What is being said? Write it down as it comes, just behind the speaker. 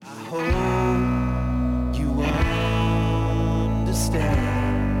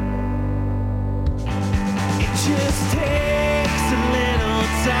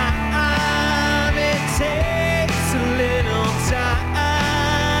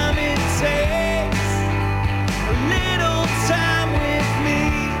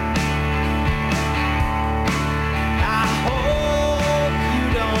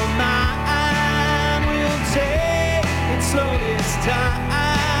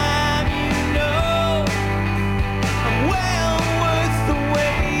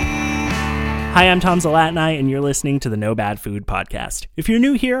Hi, I'm Tom Zalatni, and you're listening to the No Bad Food Podcast. If you're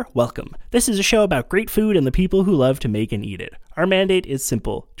new here, welcome. This is a show about great food and the people who love to make and eat it. Our mandate is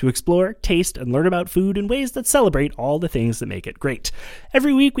simple: to explore, taste, and learn about food in ways that celebrate all the things that make it great.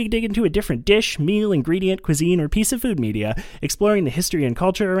 Every week, we dig into a different dish, meal, ingredient, cuisine, or piece of food media, exploring the history and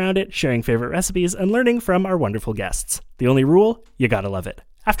culture around it, sharing favorite recipes, and learning from our wonderful guests. The only rule? You gotta love it.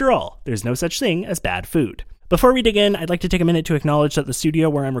 After all, there's no such thing as bad food. Before we dig in, I'd like to take a minute to acknowledge that the studio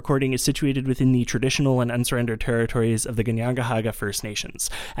where I'm recording is situated within the traditional and unsurrendered territories of the Kanien'kehá:ka First Nations.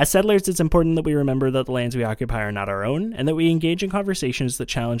 As settlers, it's important that we remember that the lands we occupy are not our own, and that we engage in conversations that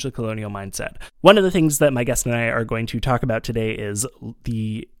challenge the colonial mindset. One of the things that my guest and I are going to talk about today is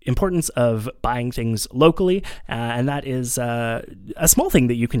the importance of buying things locally, and that is a small thing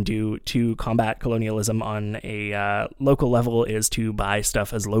that you can do to combat colonialism on a local level is to buy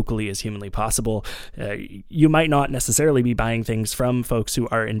stuff as locally as humanly possible. You might not necessarily be buying things from folks who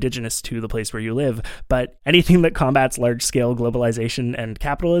are indigenous to the place where you live, but anything that combats large-scale globalization and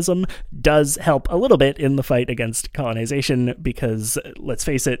capitalism does help a little bit in the fight against colonization, because, let's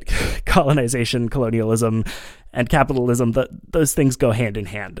face it, colonization, colonialism, and capitalism, those things go hand in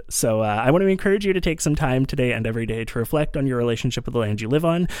hand. So I want to encourage you to take some time today and every day to reflect on your relationship with the land you live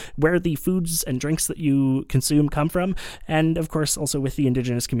on, where the foods and drinks that you consume come from, and of course also with the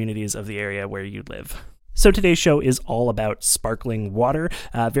indigenous communities of the area where you live. So today's show is all about sparkling water,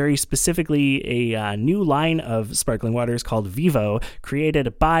 very specifically a new line of sparkling waters called Vivo,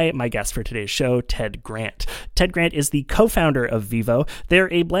 created by my guest for today's show, Ted Grant. Ted Grant is the co-founder of Vivo.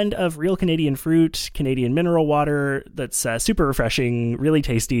 They're a blend of real Canadian fruit, Canadian mineral water that's super refreshing, really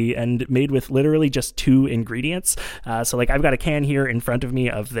tasty, and made with literally just 2 ingredients. So I've got a can here in front of me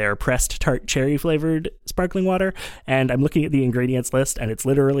of their pressed tart cherry flavored sparkling water, and I'm looking at the ingredients list, and it's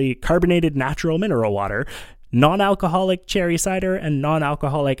literally carbonated natural mineral water, non-alcoholic cherry cider, and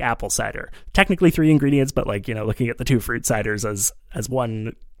non-alcoholic apple cider. Technically 3 ingredients, but looking at the 2 fruit ciders as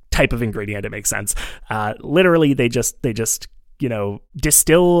one type of ingredient, it makes sense. Literally, they just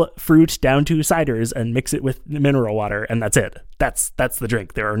distill fruit down to ciders and mix it with mineral water, and that's it. That's the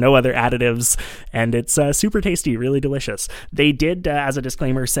drink. There are no other additives, and it's super tasty, really delicious. They did, as a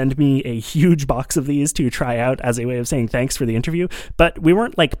disclaimer, send me a huge box of these to try out as a way of saying thanks for the interview, but we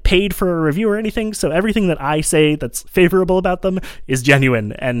weren't paid for a review or anything, so everything that I say that's favorable about them is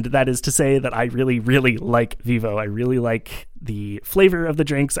genuine, and that is to say that I really, really like Vivo. I really like the flavor of the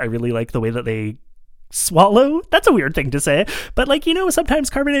drinks. I really like the way that they swallow. That's a weird thing to say, but sometimes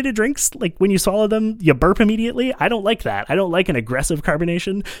carbonated drinks, when you swallow them, you burp immediately. I don't like that. I don't like an aggressive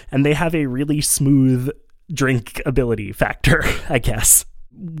carbonation, and they have a really smooth drinkability factor, I guess.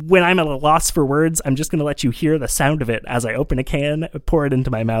 When I'm at a loss for words, I'm just going to let you hear the sound of it as I open a can, pour it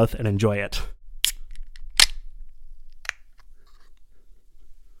into my mouth, and enjoy it.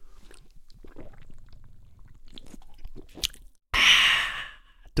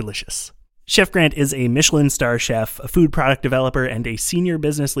 Delicious. Chef Grant is a Michelin star chef, a food product developer, and a senior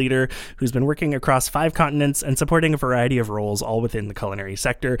business leader who's been working across 5 continents and supporting a variety of roles all within the culinary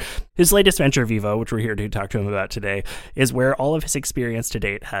sector. His latest venture, Vivo, which we're here to talk to him about today, is where all of his experience to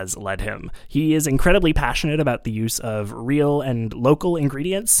date has led him. He is incredibly passionate about the use of real and local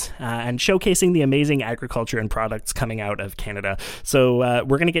ingredients and showcasing the amazing agriculture and products coming out of Canada. So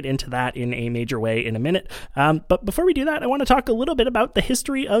we're going to get into that in a major way in a minute. But before we do that, I want to talk a little bit about the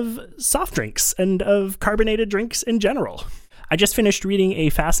history of soft drinks and of carbonated drinks in general. I just finished reading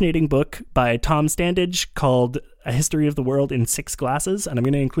a fascinating book by Tom Standage called A History of the World in 6 Glasses, and I'm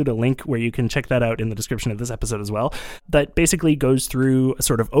going to include a link where you can check that out in the description of this episode as well. That basically goes through a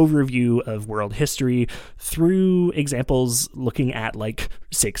sort of overview of world history through examples looking at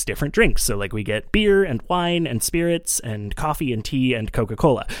 6 different drinks. So we get beer and wine and spirits and coffee and tea and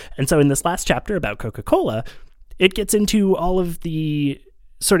Coca-Cola. And so in this last chapter about Coca-Cola, it gets into all of the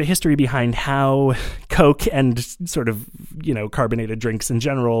sort of history behind how Coke and sort of, carbonated drinks in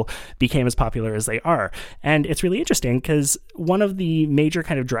general became as popular as they are. And it's really interesting because one of the major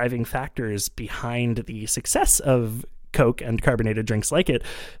kind of driving factors behind the success of Coke and carbonated drinks like it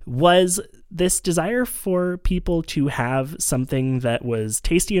was this desire for people to have something that was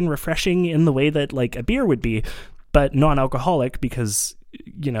tasty and refreshing in the way that a beer would be, but non-alcoholic because,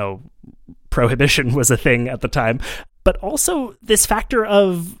 prohibition was a thing at the time. But also this factor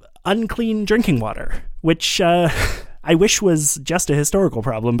of unclean drinking water, which I wish was just a historical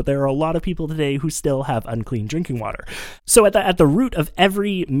problem, but there are a lot of people today who still have unclean drinking water. So at the root of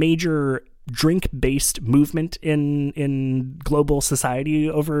every major drink-based movement in global society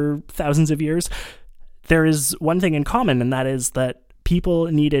over thousands of years, there is one thing in common, and that is that people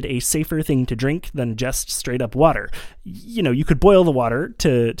needed a safer thing to drink than just straight up water. You could boil the water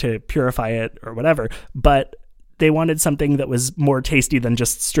to purify it or whatever, but they wanted something that was more tasty than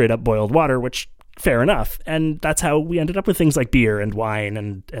just straight up boiled water, which fair enough. And that's how we ended up with things like beer and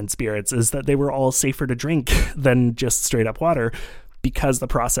wine and spirits, is that they were all safer to drink than just straight up water, because the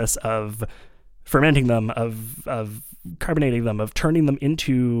process of fermenting them, of carbonating them, of turning them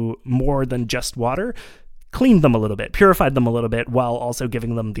into more than just water, cleaned them a little bit, purified them a little bit, while also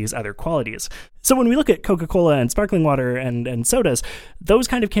giving them these other qualities. So when we look at Coca-Cola and sparkling water and sodas, those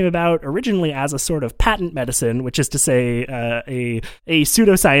kind of came about originally as a sort of patent medicine, which is to say a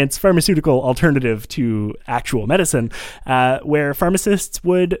pseudoscience pharmaceutical alternative to actual medicine, where pharmacists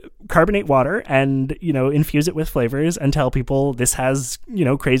would carbonate water and, infuse it with flavors and tell people this has,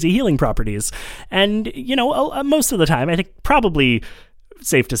 crazy healing properties. And, most of the time, I think probably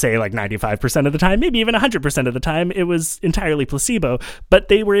safe to say like 95% of the time, maybe even 100% of the time, it was entirely placebo, but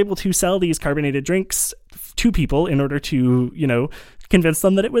they were able to sell these carbonated drinks to people in order to, convince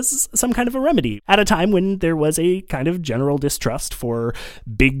them that it was some kind of a remedy at a time when there was a kind of general distrust for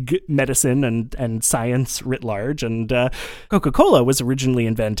big medicine and science writ large. And Coca-Cola was originally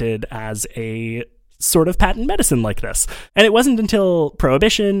invented as a sort of patent medicine like this. And it wasn't until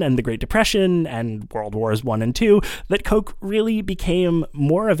Prohibition and the Great Depression and World Wars I and II that Coke really became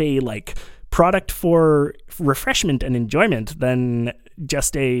more of a product for refreshment and enjoyment than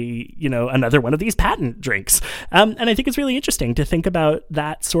just another one of these patent drinks. And I think it's really interesting to think about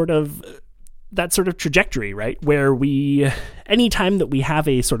that sort of trajectory, right? Where anytime that we have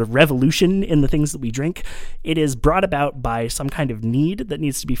a sort of revolution in the things that we drink, it is brought about by some kind of need that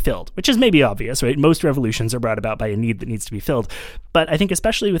needs to be filled, which is maybe obvious, right? Most revolutions are brought about by a need that needs to be filled. But I think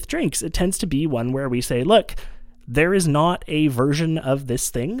especially with drinks, it tends to be one where we say, look, there is not a version of this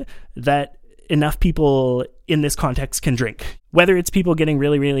thing that enough people in this context can drink. Whether it's people getting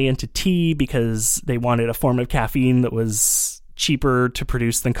really, really into tea because they wanted a form of caffeine that was cheaper to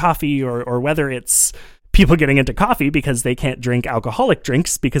produce than coffee, or whether it's people getting into coffee because they can't drink alcoholic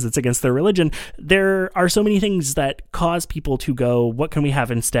drinks because it's against their religion. There are so many things that cause people to go, what can we have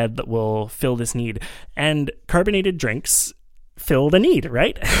instead that will fill this need? And carbonated drinks fill the need,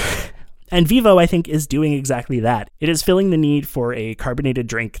 right? And Vivo, I think, is doing exactly that. It is filling the need for a carbonated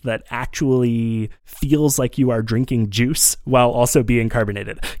drink that actually feels like you are drinking juice while also being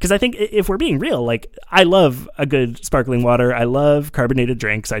carbonated. Because I think if we're being real, I love a good sparkling water. I love carbonated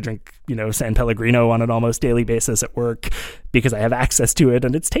drinks. I drink, San Pellegrino on an almost daily basis at work because I have access to it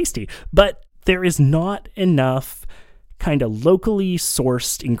and it's tasty. But there is not enough kind of locally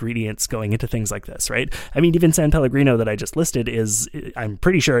sourced ingredients going into things like this, right? I mean, even San Pellegrino that I just listed is, I'm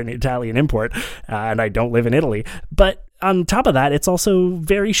pretty sure, an Italian import, and I don't live in Italy. But on top of that, it's also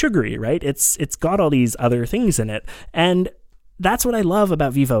very sugary, right? It's got all these other things in it. And that's what I love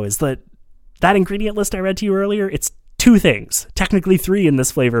about Vivo, is that ingredient list I read to you earlier, it's 2 things, technically 3 in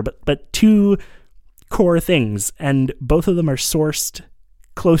this flavor, but 2 core things, and both of them are sourced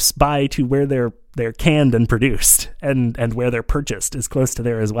close by to where they're canned and produced, and where they're purchased is close to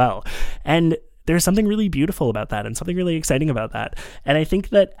there as well. And there's something really beautiful about that and something really exciting about that. And I think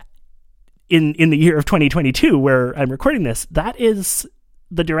that in the year of 2022, where I'm recording this, that is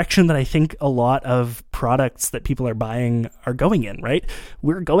the direction that I think a lot of products that people are buying are going in, right?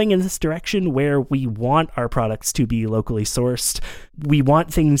 We're going in this direction where we want our products to be locally sourced. We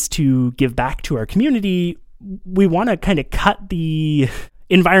want things to give back to our community. We want to kind of cut the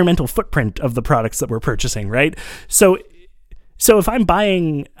environmental footprint of the products that we're purchasing, right? So if I'm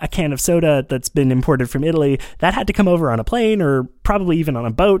buying a can of soda that's been imported from Italy, that had to come over on a plane or probably even on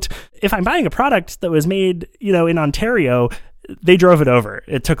a boat. If I'm buying a product that was made, in Ontario, they drove it over.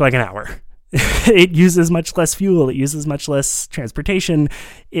 It took like an hour. It uses much less fuel. It uses much less transportation.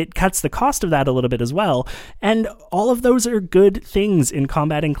 It cuts the cost of that a little bit as well. And all of those are good things in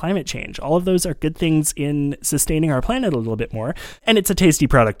combating climate change. All of those are good things in sustaining our planet a little bit more. And it's a tasty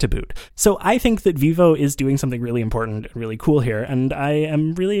product to boot. So I think that Vivo is doing something really important and really cool here. And I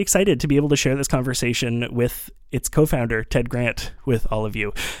am really excited to be able to share this conversation with its co-founder, Ted Grant, with all of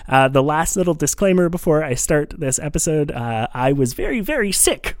you. The last little disclaimer before I start this episode, I was very, very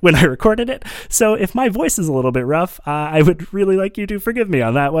sick when I recorded it. So if my voice is a little bit rough, I would really like you to forgive me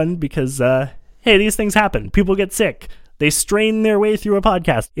on that one because, hey, these things happen. People get sick. They strain their way through a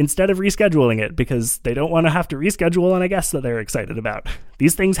podcast instead of rescheduling it because they don't want to have to reschedule on a guest that they're excited about.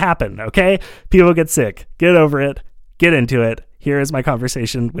 These things happen, okay? People get sick. Get over it. Get into it. Here is my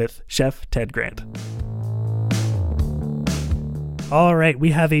conversation with Chef Ted Grant. All right,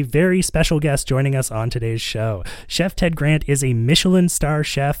 we have a very special guest joining us on today's show. Chef Ted Grant is a Michelin star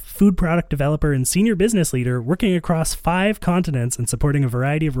chef, food product developer, and senior business leader working across 5 continents and supporting a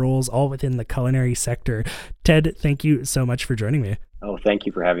variety of roles all within the culinary sector. Ted, thank you so much for joining me. Oh, thank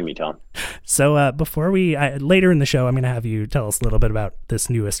you for having me, Tom. So later in the show, I'm going to have you tell us a little bit about this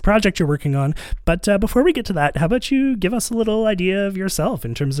newest project you're working on. But before we get to that, how about you give us a little idea of yourself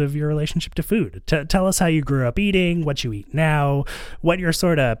in terms of your relationship to food? Tell us how you grew up eating, what you eat now, what your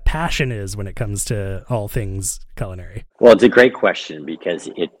sort of passion is when it comes to all things culinary. Well, it's a great question because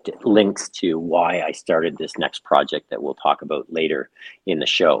it links to why I started this next project that we'll talk about later in the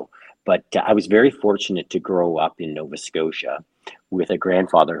show. But I was very fortunate to grow up in Nova Scotia with a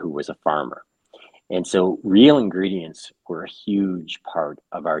grandfather who was a farmer. And so real ingredients were a huge part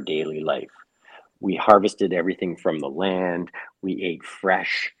of our daily life. We harvested everything from the land. We ate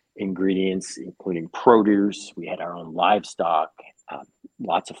fresh ingredients, including produce. We had our own livestock,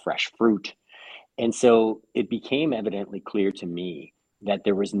 lots of fresh fruit. And so it became evidently clear to me that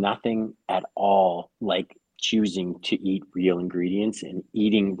there was nothing at all like choosing to eat real ingredients and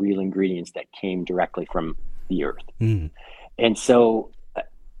eating real ingredients that came directly from the earth. And so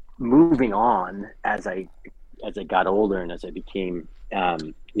moving on as I got older and as I became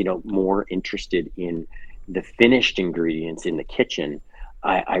more interested in the finished ingredients in the kitchen,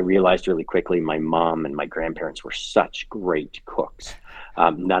 I realized really quickly my mom and my grandparents were such great cooks.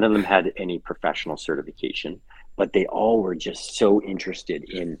 None of them had any professional certification, but they all were just so interested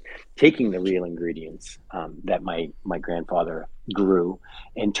in taking the real ingredients that my grandfather grew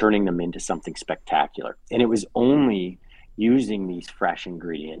and turning them into something spectacular. And it was only using these fresh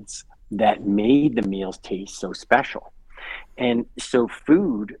ingredients that made the meals taste so special. And so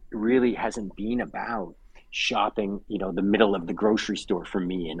food really hasn't been about shopping, the middle of the grocery store for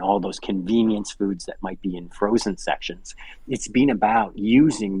me and all those convenience foods that might be in frozen sections. It's been about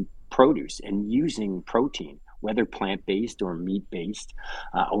using produce and using protein, whether plant-based or meat-based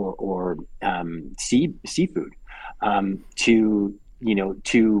or seafood, to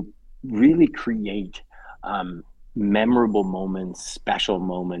really create memorable moments, special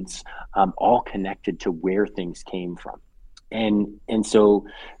moments, all connected to where things came from. And so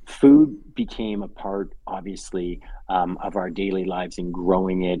food became a part, obviously, of our daily lives in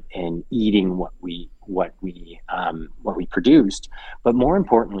growing it and eating what we produced. But more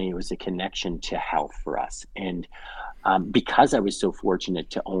importantly, it was a connection to health for us. And because I was so fortunate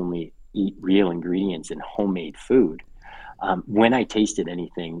to only eat real ingredients and homemade food, when I tasted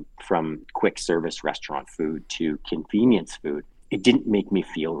anything from quick service restaurant food to convenience food, it didn't make me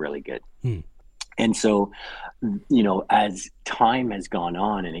feel really good. And so, as time has gone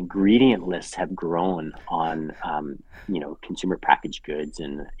on and ingredient lists have grown on, consumer packaged goods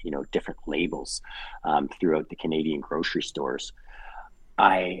and, different labels throughout the Canadian grocery stores,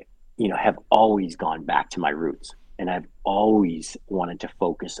 I, have always gone back to my roots. And I've always wanted to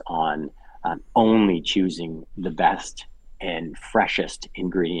focus on only choosing the best and freshest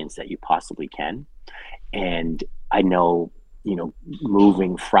ingredients that you possibly can. And I know,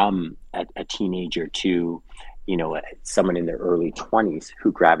 moving from a teenager to, someone in their early 20s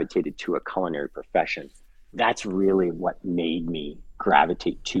who gravitated to a culinary profession, that's really what made me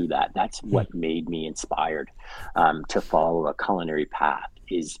gravitate to that. That's what made me inspired to follow a culinary path,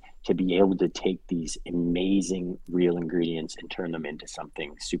 is to be able to take these amazing real ingredients and turn them into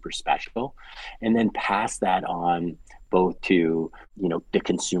something super special, and then pass that on both to the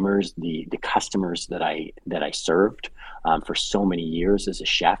consumers, the customers that I served for so many years as a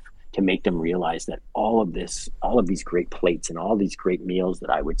chef, to make them realize that all of these great plates and all these great meals that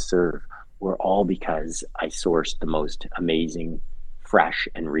I would serve were all because I sourced the most amazing, fresh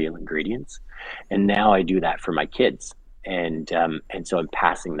and real ingredients. And now I do that for my kids. And so I'm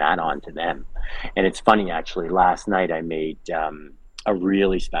passing that on to them. And it's funny, actually, last night I made a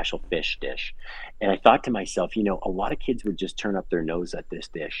really special fish dish. And I thought to myself, a lot of kids would just turn up their nose at this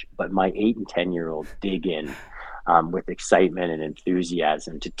dish, but my 8 and 10-year-old dig in with excitement and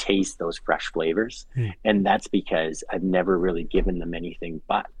enthusiasm to taste those fresh flavors. And that's because I've never really given them anything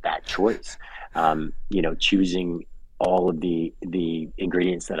but that choice. Choosing all of the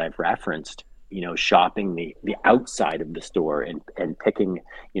ingredients that I've referenced, shopping the outside of the store and picking,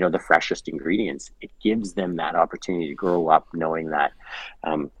 the freshest ingredients. It gives them that opportunity to grow up knowing that,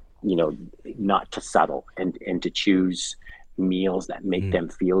 not to settle and to choose meals that make them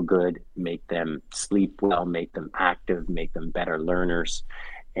feel good, make them sleep well, make them active, make them better learners.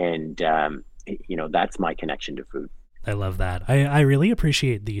 And, that's my connection to food. I love that. I really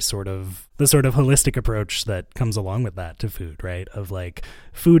appreciate the sort of holistic approach that comes along with that to food, right? Of like,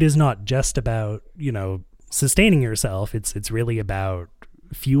 food is not just about, sustaining yourself. It's really about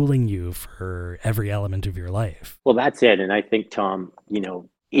fueling you for every element of your life. Well, that's it. And I think, Tom,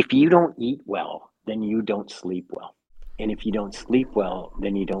 if you don't eat well, then you don't sleep well. And if you don't sleep well,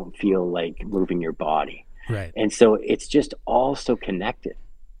 then you don't feel like moving your body. Right. And so it's just all so connected.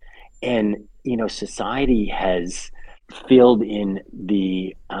 And, society has filled in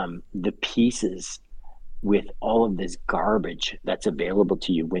the pieces with all of this garbage that's available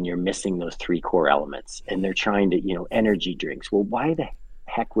to you when you're missing those three core elements. And they're trying to, energy drinks. Well, why the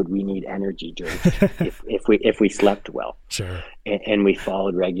heck would we need energy drinks if we slept well? Sure. And we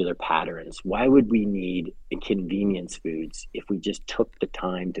followed regular patterns? Why would we need convenience foods if we just took the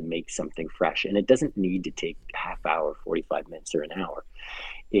time to make something fresh? And it doesn't need to take a half hour, 45 minutes, or an hour.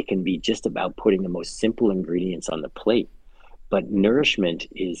 It can be just about putting the most simple ingredients on the plate. But nourishment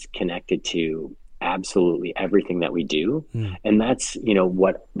is connected to absolutely everything that we do. And that's,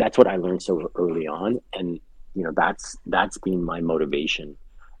 what I learned so early on. And, that's been my motivation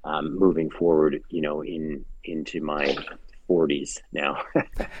moving forward, into my 40s now.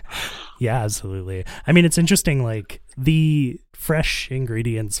 Yeah, absolutely. I mean, it's interesting, like the fresh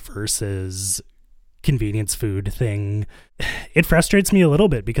ingredients versus convenience food thing. It frustrates me a little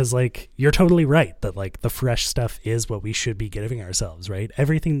bit because, like, you're totally right that like the fresh stuff is what we should be giving ourselves, right?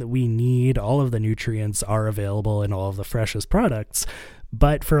 Everything that we need, all of the nutrients are available in all of the freshest products.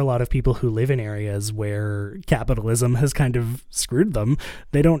 But for a lot of people who live in areas where capitalism has kind of screwed them,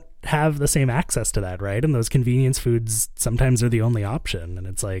 they don't have the same access to that, right? And those convenience foods sometimes are the only option. And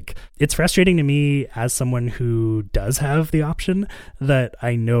it's like, it's frustrating to me as someone who does have the option that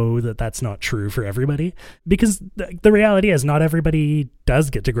I know that that's not true for everybody, because the reality is not everybody does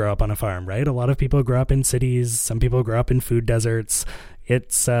get to grow up on a farm, right? A lot of people grow up in cities. Some people grow up in food deserts.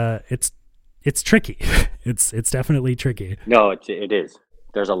 It's tricky. It's definitely tricky. No, it is.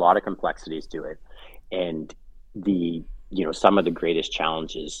 There's a lot of complexities to it. And some of the greatest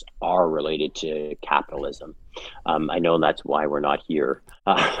challenges are related to capitalism. I know that's why we're not here.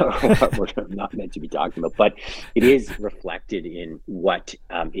 We're not meant to be talking about, but it is reflected in what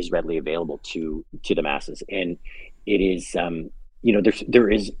is readily available to the masses. And it is, there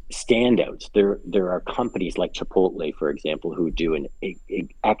is standouts. There are companies like Chipotle, for example, who do an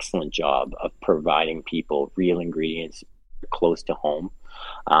excellent job of providing people real ingredients close to home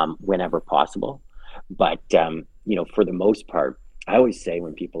whenever possible. But, for the most part, I always say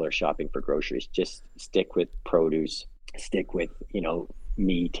when people are shopping for groceries, just stick with produce, stick with,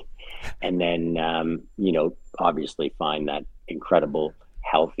 meat, and then, obviously find that incredible,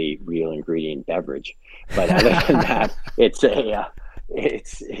 healthy, real ingredient beverage. But other than that, it's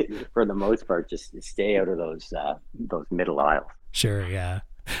for the most part, just stay out of those middle aisles. Sure. Yeah.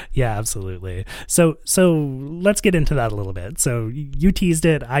 Yeah, absolutely. So let's get into that a little bit. So you teased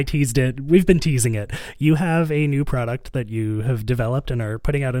it, I teased it, we've been teasing it. You have a new product that you have developed and are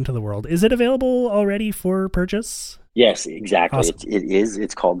putting out into the world. Is it available already for purchase? Yes, exactly. Awesome.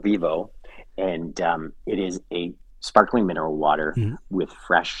 It's called Vivo, and it is a sparkling mineral water with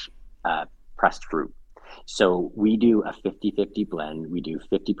fresh pressed fruit. So we do a 50-50 blend. We do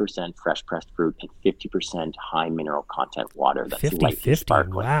 50% fresh pressed fruit and 50% high mineral content water. That's 50-50.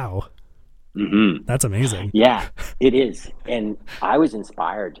 sparkling. Wow. Mm-hmm. That's amazing. Yeah, it is. And I was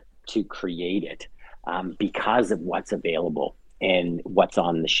inspired to create it because of what's available and what's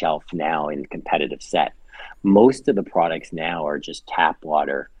on the shelf now in the competitive set. Most of the products now are just tap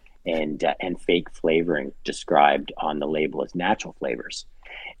water and fake flavoring described on the label as natural flavors.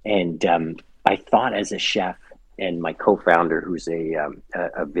 And I thought, as a chef and my co-founder, who's a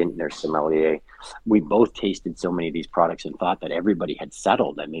vintner sommelier, we both tasted so many of these products and thought that everybody had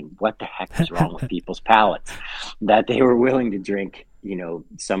settled. I mean, what the heck is wrong with people's palates that they were willing to drink,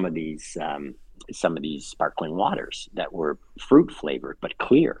 some of these sparkling waters that were fruit flavored but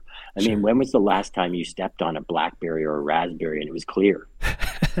clear. I mean, when was the last time you stepped on a blackberry or a raspberry and it was clear?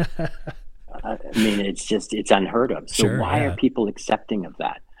 I mean, it's unheard of. So why are people accepting of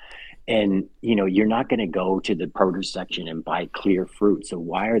that? And, you're not going to go to the produce section and buy clear fruit. So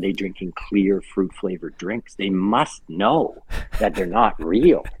why are they drinking clear fruit flavored drinks? They must know that they're not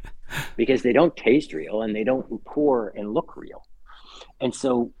real because they don't taste real and they don't pour and look real. And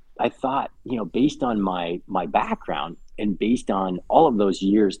so I thought, based on my background and based on all of those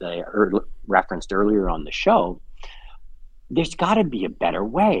years that I referenced earlier on the show, there's got to be a better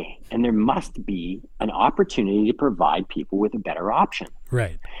way, and there must be an opportunity to provide people with a better option.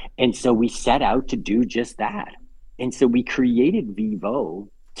 Right. And so we set out to do just that. And so we created Vivo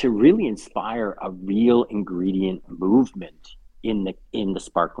to really inspire a real ingredient movement in the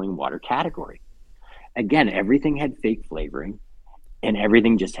sparkling water category. Again, everything had fake flavoring and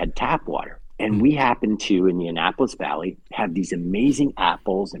everything just had tap water. And we happen to, in the Annapolis Valley, have these amazing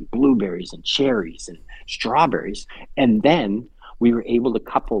apples and blueberries and cherries and strawberries. And then we were able to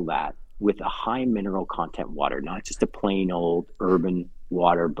couple that with a high mineral content water, not just a plain old urban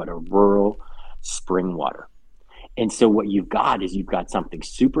water, but a rural spring water. And so what you've got is you've got something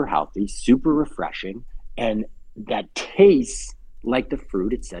super healthy, super refreshing, and that tastes like the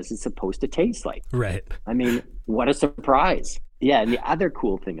fruit it says it's supposed to taste like. Right. I mean, what a surprise. Yeah. And the other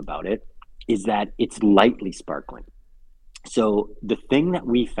cool thing about it is that it's lightly sparkling. So the thing that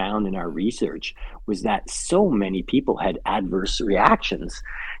we found in our research was that so many people had adverse reactions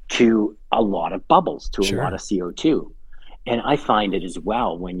to a lot of bubbles, to a lot of CO2. And I find it as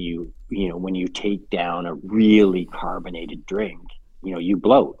well when when you take down a really carbonated drink, you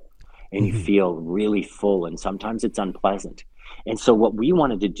bloat and you feel really full, and sometimes it's unpleasant. And so what we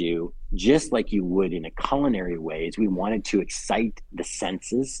wanted to do, just like you would in a culinary way, is we wanted to excite the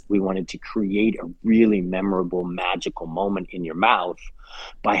senses. We wanted to create a really memorable, magical moment in your mouth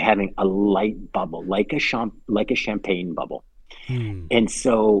by having a light bubble, like a champagne bubble. And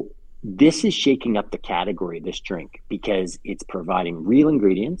so this is shaking up the category of this drink because it's providing real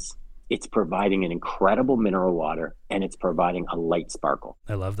ingredients, it's providing an incredible mineral water, and it's providing a light sparkle.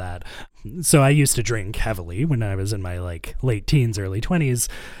 I love that. So I used to drink heavily when I was in my late teens, early 20s,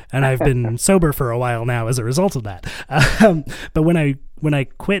 and I've been sober for a while now as a result of that. But when I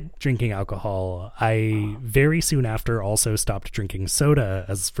quit drinking alcohol, I very soon after also stopped drinking soda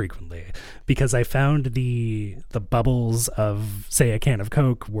as frequently because I found the bubbles of, say, a can of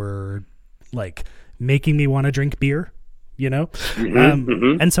Coke were making me want to drink beer.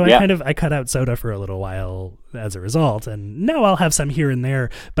 And so I cut out soda for a little while as a result, and now I'll have some here and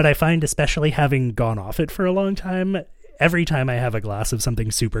there, but I find, especially having gone off it for a long time, every time I have a glass of something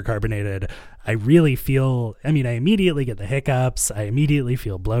super carbonated, I really feel, I immediately get the hiccups, I immediately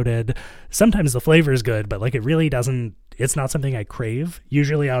feel bloated. Sometimes the flavor is good, but it really doesn't, it's not something I crave.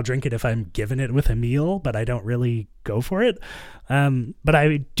 Usually I'll drink it if I'm given it with a meal, but I don't really go for it. But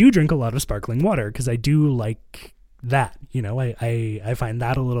I do drink a lot of sparkling water because I do like that, I find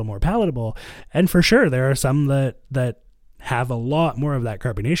that a little more palatable. And for sure, there are some that have a lot more of that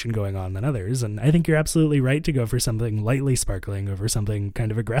carbonation going on than others. And I think you're absolutely right to go for something lightly sparkling over something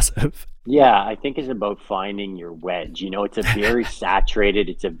kind of aggressive. Yeah, I think it's about finding your wedge. It's a very saturated,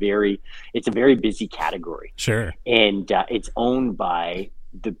 it's a very busy category. Sure. And it's owned by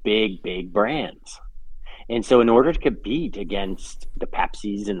the big brands. And so in order to compete against the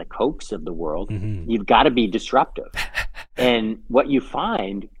Pepsis and the Cokes of the world, you've got to be disruptive. And what you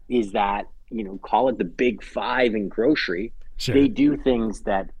find is that, call it the big five in grocery, they do things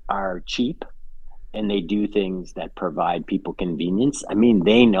that are cheap and they do things that provide people convenience.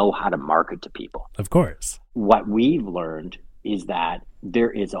 They know how to market to people. Of course. What we've learned is that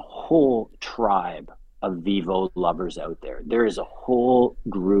there is a whole tribe of Vivo lovers out there. There is a whole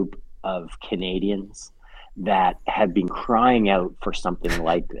group of Canadians that have been crying out for something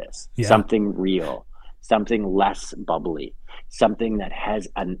like this, something real, something less bubbly, something that has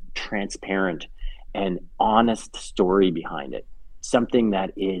a transparent and honest story behind it, something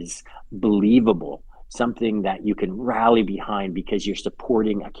that is believable, something that you can rally behind because you're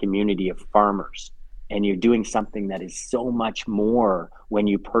supporting a community of farmers and you're doing something that is so much more when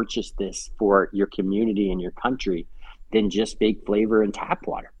you purchase this for your community and your country than just fake flavor and tap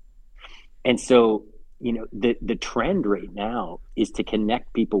water. And so the trend right now is to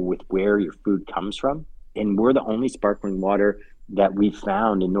connect people with where your food comes from. And we're the only sparkling water that we've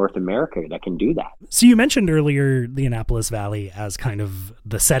found in North America that can do that. So you mentioned earlier the Annapolis Valley as kind of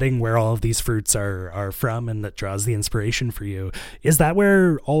the setting where all of these fruits are from and that draws the inspiration for you. Is that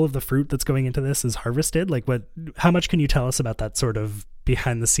where all of the fruit that's going into this is harvested? How much can you tell us about that sort of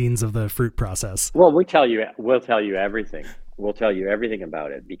behind the scenes of the fruit process? Well, we'll tell you everything. We'll tell you everything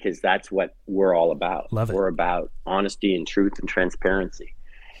about it because that's what we're all about. Love it. We're about honesty and truth and transparency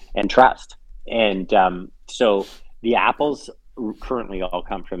and trust. And so the apples currently all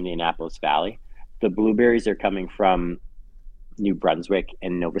come from the Annapolis Valley. The blueberries are coming from New Brunswick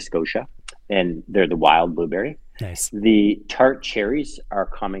and Nova Scotia, and they're the wild blueberry. Nice. The tart cherries are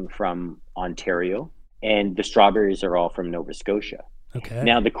coming from Ontario, and the strawberries are all from Nova Scotia. Okay.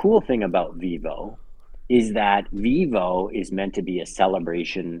 Now, the cool thing about Vivo is that Vivo is meant to be a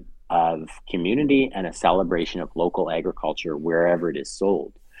celebration of community and a celebration of local agriculture wherever it is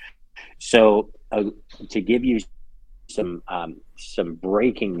sold. So to give you some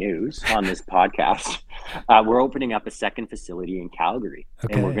breaking news on this podcast, we're opening up a second facility in Calgary,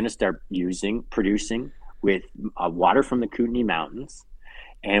 and we're going to start producing with water from the Kootenay Mountains,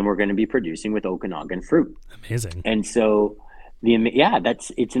 and we're going to be producing with Okanagan fruit. Amazing. And so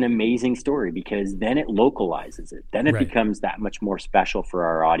it's an amazing story because then it localizes it. Then it Right. becomes that much more special for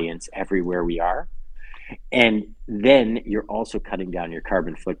our audience everywhere we are. And then you're also cutting down your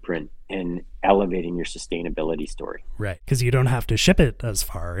carbon footprint and elevating your sustainability story. Right. Because you don't have to ship it as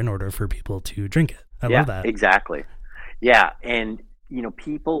far in order for people to drink it. I love that. Exactly. Yeah. And,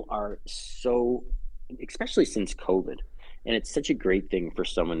 people are so, especially since COVID, and it's such a great thing for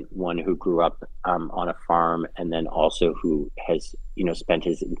one who grew up on a farm and then also who has, spent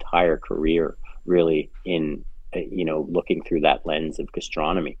his entire career really in, looking through that lens of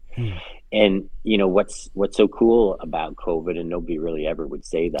gastronomy. And what's so cool about COVID, and nobody really ever would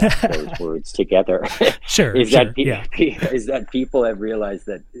say those words together, Sure. is sure. that people have realized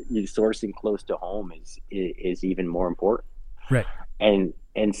that sourcing close to home is even more important. Right.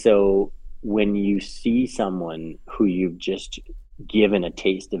 And so when you see someone who you've just given a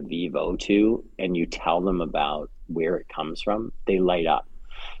taste of Vivo to, and you tell them about where it comes from, they light up.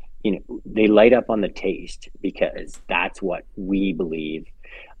 They light up on the taste because that's what we believe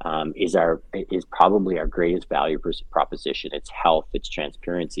is probably our greatest value proposition. It's health, it's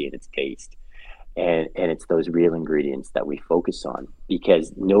transparency, and it's taste. And it's those real ingredients that we focus on,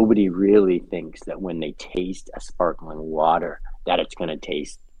 because nobody really thinks that when they taste a sparkling water that it's going to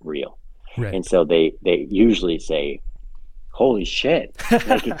taste real. Right. And so they usually say, holy shit,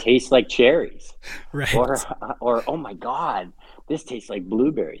 like it tastes like cherries. Right. Or oh my God, this tastes like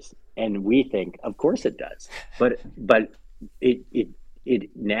blueberries. And we think, of course it does. But it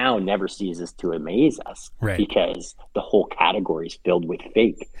now never ceases to amaze us, right, because the whole category is filled with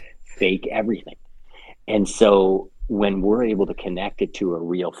fake everything. And so when we're able to connect it to a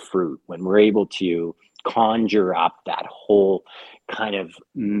real fruit, when we're able to conjure up that whole kind of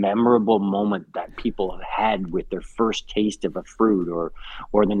memorable moment that people have had with their first taste of a fruit, or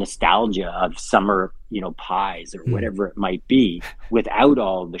the nostalgia of summer, pies or whatever it might be, without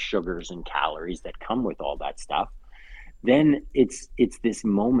all the sugars and calories that come with all that stuff, then it's this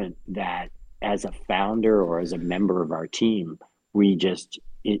moment that as a founder or as a member of our team,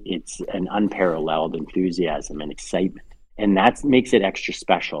 it's an unparalleled enthusiasm and excitement. And that makes it extra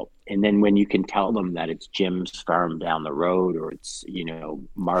special. And then when you can tell them that it's Jim's farm down the road, or it's,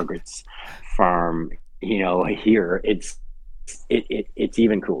 Margaret's farm, here, it's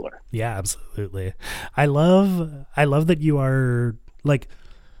even cooler. Yeah, absolutely. I love that you are like,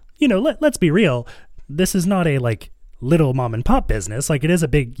 let's be real. This is not a little mom and pop business. It is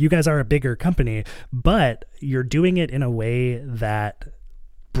you guys are a bigger company, but you're doing it in a way that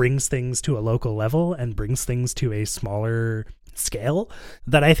brings things to a local level and brings things to a smaller scale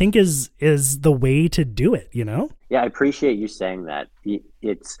that I think is the way to do it, Yeah, I appreciate you saying that.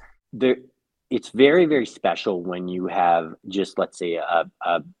 It's very, very special when you have just, let's say,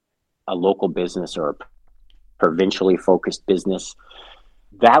 a local business or a provincially focused business.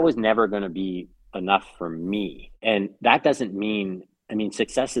 That was never going to be enough for me. And that doesn't mean,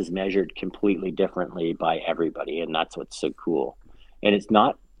 success is measured completely differently by everybody. And that's what's so cool. And it's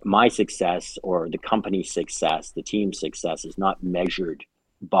not my success or the company's success, the team's success is not measured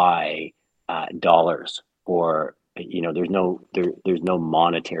by dollars, or, there's no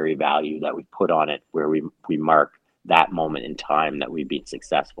monetary value that we put on it where we mark that moment in time that we've been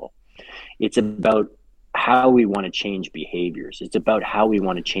successful. It's about how we want to change behaviors. It's about how we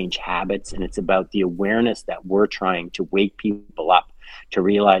want to change habits. And it's about the awareness that we're trying to wake people up to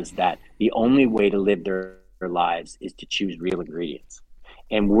realize that the only way to live their lives is to choose real ingredients.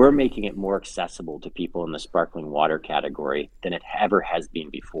 And we're making it more accessible to people in the sparkling water category than it ever has been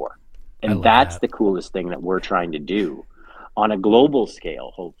before. And that's the coolest thing that we're trying to do on a global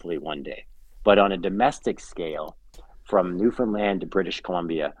scale, hopefully one day. But on a domestic scale, from Newfoundland to British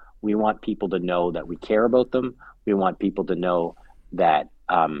Columbia, we want people to know that we care about them. We want people to know that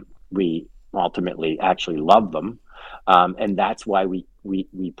we ultimately actually love them. And that's why we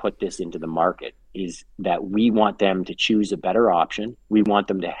put this into the market, is that we want them to choose a better option. We want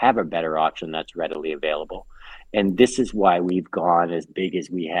them to have a better option that's readily available. And this is why we've gone as big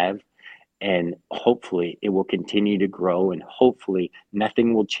as we have. And hopefully it will continue to grow, and hopefully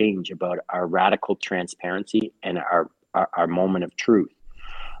nothing will change about our radical transparency and our moment of truth,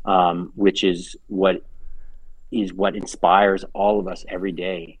 which is what inspires all of us every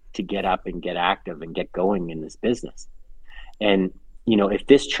day to get up and get active and get going in this business. And, if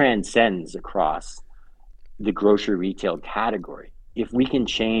this transcends across the grocery retail category, if we can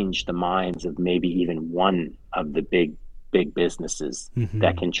change the minds of maybe even one of the big businesses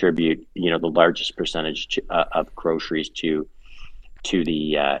that contribute, the largest percentage of groceries to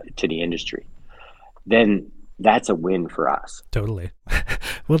the industry, then that's a win for us. Totally.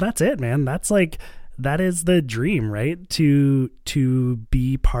 Well, that's it, man. That's that is the dream, right? To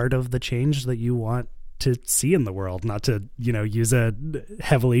be part of the change that you want to see in the world, not to, use a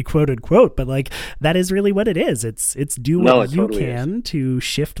heavily quoted quote, but like that is really what it is. It's do what you can to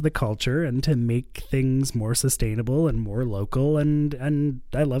shift the culture and to make things more sustainable and more local. And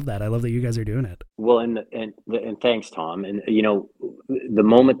I love that. I love that you guys are doing it. Well, and thanks, Tom. And the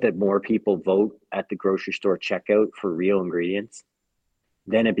moment that more people vote at the grocery store checkout for real ingredients,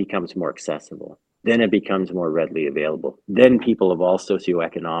 then it becomes more accessible. Then it becomes more readily available. Then people of all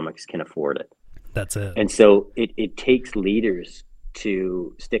socioeconomics can afford it. That's it. And so it takes leaders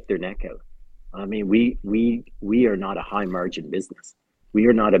to stick their neck out. I mean, we are not a high margin business. We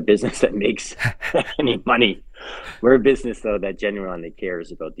are not a business that makes any money. We're a business, though, that genuinely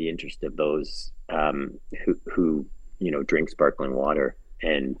cares about the interest of those who drink sparkling water.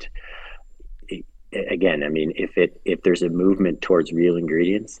 And again, I mean, if there's a movement towards real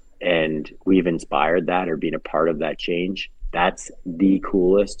ingredients and we've inspired that or been a part of that change, that's the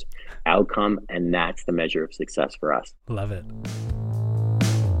coolest outcome, and that's the measure of success for us. Love it.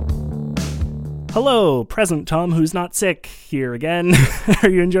 Hello, present Tom who's not sick here again. Are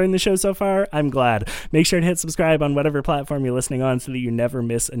you enjoying the show so far? I'm glad. Make sure to hit subscribe on whatever platform you're listening on so that you never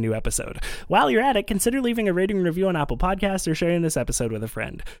miss a new episode. While you're at it, consider leaving a rating and review on Apple Podcasts or sharing this episode with a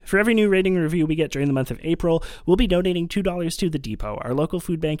friend. For every new rating and review we get during the month of April, we'll be donating $2 to The Depot, our local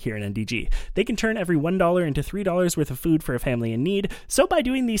food bank here in NDG. They can turn every $1 into $3 worth of food for a family in need, so by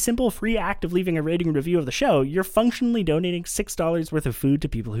doing the simple free act of leaving a rating and review of the show, you're functionally donating $6 worth of food to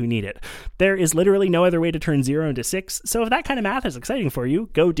people who need it. There is literally no other way to turn 0 into 6, so if that kind of math is exciting for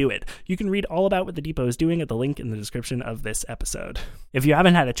you, go do it. You can read all about what The Depot is doing at the link in the description of this episode. If you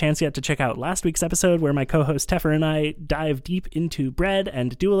haven't had a chance yet to check out last week's episode where my co-host Teffer and I dive deep into bread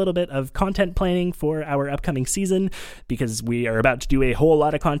and do a little bit of content planning for our upcoming season, because we are about to do a whole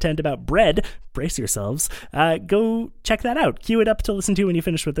lot of content about bread, brace yourselves, go check that out. Cue it up to listen to when you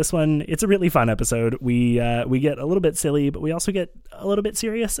finish with this one. It's a really fun episode. We get a little bit silly, but we also get a little bit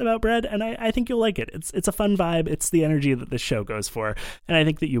serious about bread, and I think you'll like it. It's a fun vibe. It's the energy that this show goes for, and I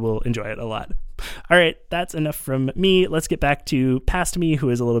think that you will enjoy it a lot. All right, that's enough from me. Let's get back to past me, who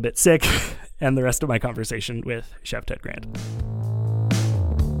is a little bit sick, and the rest of my conversation with Chef Ted Grant.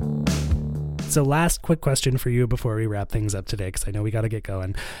 So last quick question for you before we wrap things up today, because I know we got to get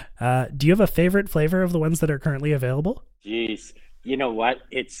going. Do you have a favorite flavor of the ones that are currently available? Jeez. You know what?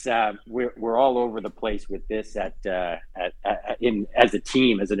 It's we're all over the place with this as a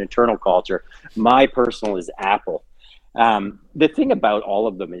team, as an internal culture. My personal is apple. The thing about all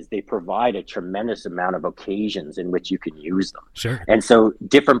of them is they provide a tremendous amount of occasions in which you can use them. Sure. And so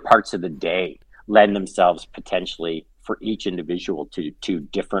different parts of the day lend themselves potentially for each individual to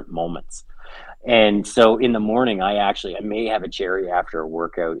different moments. And so in the morning, I may have a cherry after a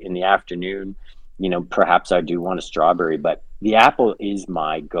workout. In the afternoon, perhaps I do want a strawberry, but the apple is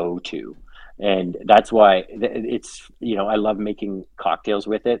my go-to. And that's why it's, I love making cocktails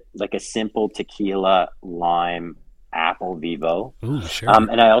with it, like a simple tequila, lime, apple Vivo. Ooh, sure.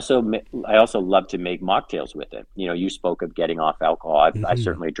 And I also love to make mocktails with it. You spoke of getting off alcohol. I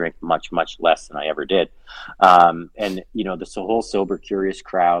certainly drink much, much less than I ever did. And this whole sober curious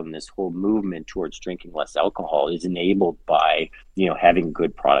crowd and this whole movement towards drinking less alcohol is enabled by, having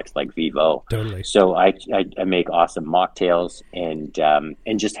good products like Vivo. Totally. So I make awesome mocktails and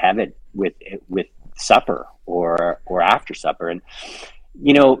just have it with supper or after supper. And,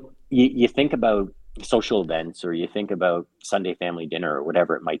 you think about social events, or you think about Sunday family dinner or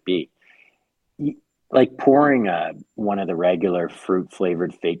whatever it might be, like pouring one of the regular fruit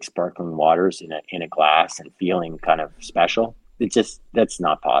flavored fake sparkling waters in a glass and feeling kind of special, that's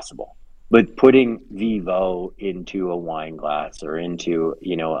not possible. But putting Vivo into a wine glass or into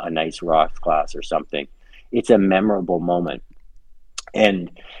a nice rocks glass or something, it's a memorable moment.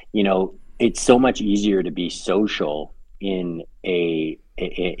 And it's so much easier to be social in a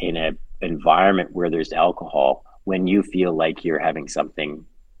environment where there's alcohol when you feel like you're having something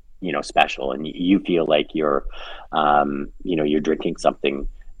special, and you feel like you're you're drinking something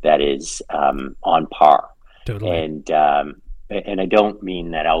that is on par. Totally. And I don't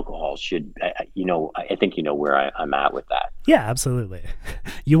mean that alcohol should, I think where I'm at with that. Yeah, absolutely.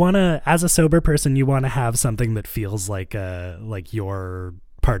 You want to, as a sober person, you want to have something that feels like you're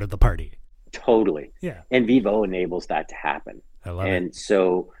part of the party. Totally. Yeah. And Vivo enables that to happen. I love it. And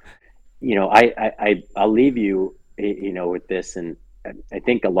so, I'll leave you, with this. And I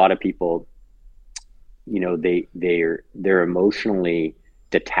think a lot of people, they're emotionally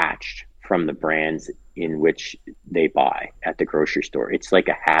detached from the brands in which they buy at the grocery store. It's like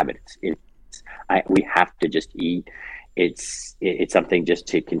a habit. We have to just eat. It's something just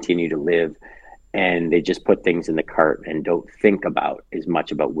to continue to live. and they just put things in the cart and don't think about as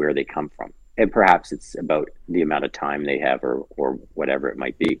much about where they come from. And perhaps it's about the amount of time they have or whatever it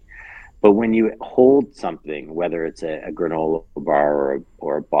might be. But when you hold something, whether it's a granola bar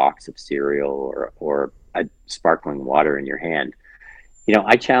or a box of cereal or a sparkling water in your hand,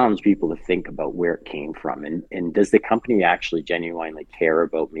 I challenge people to think about where it came from, and does the company actually genuinely care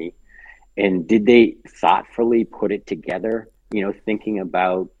about me? And did they thoughtfully put it together, thinking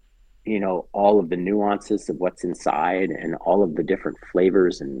about, all of the nuances of what's inside and all of the different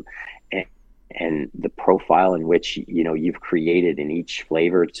flavors and the profile in which, you've created in each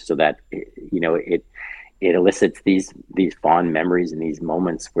flavor so that, it elicits these fond memories and these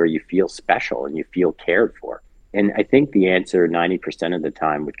moments where you feel special and you feel cared for. And I think the answer 90% of the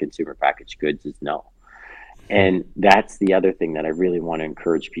time with consumer packaged goods is no. And that's the other thing that I really want to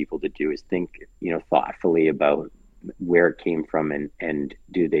encourage people to do is think, thoughtfully about where it came from and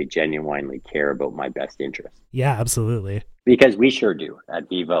do they genuinely care about my best interest? Yeah, absolutely. Because we sure do at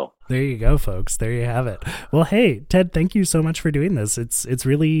Vivo. There you go, folks. There you have it. Well, hey, Ted, thank you so much for doing this. It's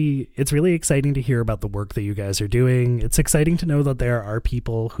really exciting to hear about the work that you guys are doing. It's exciting to know that there are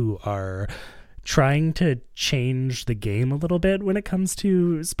people who are trying to change the game a little bit when it comes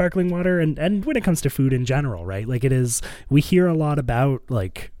to sparkling water and when it comes to food in general, right? Like we hear a lot about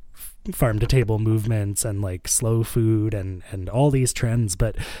like farm to table movements and like slow food and all these trends,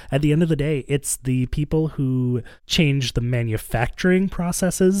 but at the end of the day, it's the people who change the manufacturing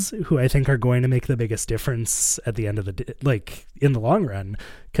processes who I think are going to make the biggest difference at the end of the day, like in the long run,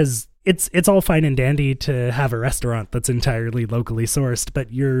 because it's all fine and dandy to have a restaurant that's entirely locally sourced,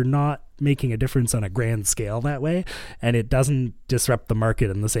 but you're not making a difference on a grand scale that way, and it doesn't disrupt the market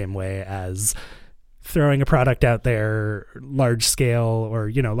in the same way as throwing a product out there large scale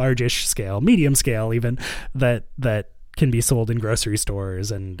or large-ish scale, medium scale even, that can be sold in grocery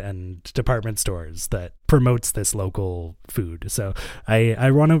stores and department stores that promotes this local food. So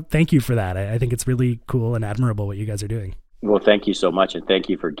I want to thank you for that. I think it's really cool and admirable what you guys are doing. Well, thank you so much, and thank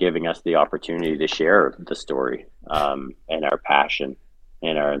you for giving us the opportunity to share the story and our passion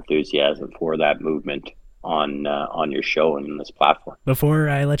and our enthusiasm for that movement on your show and this platform. Before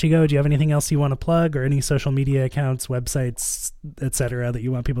I let you go, do you have anything else you want to plug, or any social media accounts, websites, etc., that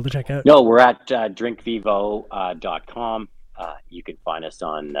you want people to check out? No, we're at drinkvivo.com. You can find us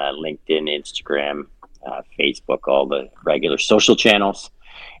on LinkedIn, Instagram, Facebook, all the regular social channels.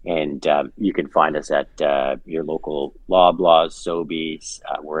 And you can find us at your local Loblaws, Sobeys.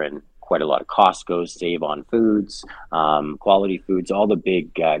 We're in quite a lot of Costco's, Save On Foods, Quality Foods, all the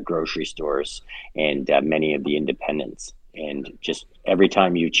big grocery stores, and many of the independents. And just every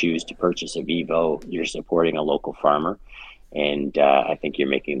time you choose to purchase a Vivo, you're supporting a local farmer. And I think you're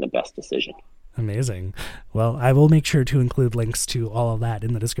making the best decision. Amazing. Well, I will make sure to include links to all of that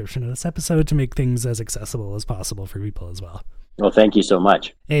in the description of this episode to make things as accessible as possible for people as well. Well, thank you so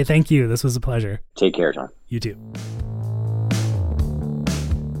much. Hey, thank you. This was a pleasure. Take care, Tom. You too.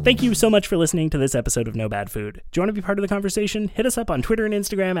 Thank you so much for listening to this episode of No Bad Food. Do you want to be part of the conversation? Hit us up on Twitter and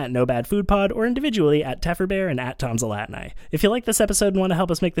Instagram at NoBadFoodPod or individually at Tefferbear and at TomZalatni. If you like this episode and want to help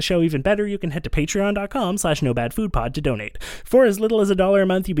us make the show even better, you can head to patreon.com/NoBadFoodPod to donate. For as little as $1 a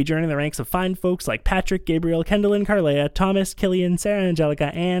month, you'll be joining the ranks of fine folks like Patrick, Gabriel, Kendall, and Carlea, Thomas, Killian, Sarah, Angelica,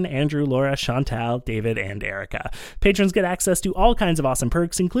 Anne, Andrew, Laura, Chantal, David, and Erica. Patrons get access to all kinds of awesome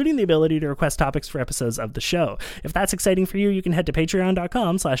perks, including the ability to request topics for episodes of the show. If that's exciting for you, you can head to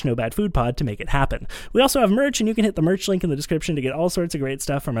patreon.com/NoBadFoodPod to make it happen. We also have merch, and you can hit the merch link in the description to get all sorts of great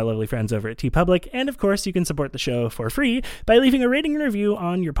stuff from our lovely friends over at TeePublic. And of course, you can support the show for free by leaving a rating and review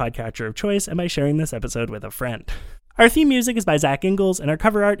on your podcatcher of choice and by sharing this episode with a friend. Our theme music is by Zach Ingalls, and our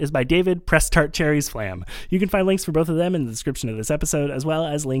cover art is by David Press Tart Cherries Flam. You can find links for both of them in the description of this episode, as well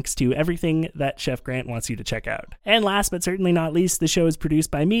as links to everything that Chef Grant wants you to check out. And last but certainly not least, the show is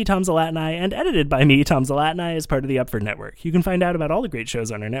produced by me, Tom Zalatni, and edited by me, Tom Zalatni, as part of the Upford Network. You can find out about all the great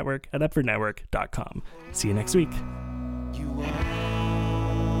shows on our network at upfordnetwork.com. See you next week. You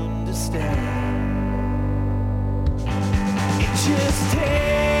understand. It just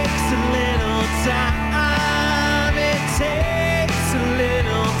takes a little time. Takes a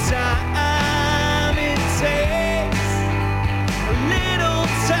little time. It takes a little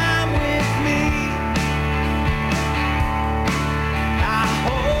time with me. I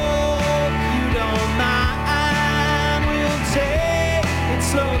hope you don't mind. We'll take it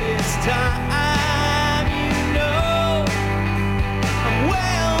slow this time. You know I'm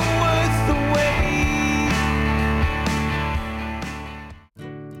well worth the wait.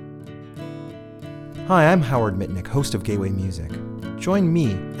 Hi, I'm Howard Mitnick, host of Gateway Music. Join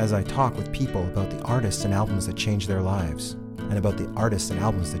me as I talk with people about the artists and albums that changed their lives, and about the artists and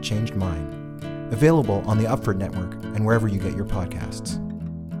albums that changed mine. Available on the Upford Network and wherever you get your podcasts.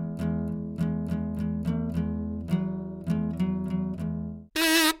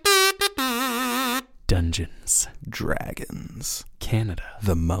 Dungeons, Dragons, Canada,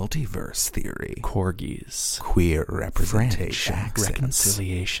 the multiverse theory, corgis, queer representation,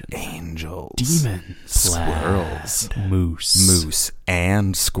 reconciliation, angels, demons, squirrels, moose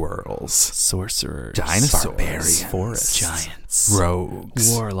and squirrels, sorcerers, dinosaurs, barbarians, forests, giants,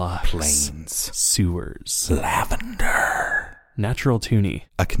 rogues, warlocks, plains, sewers, lavender. Natural Toonie,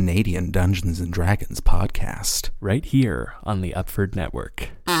 A Canadian Dungeons and Dragons podcast. right here on the Upford Network.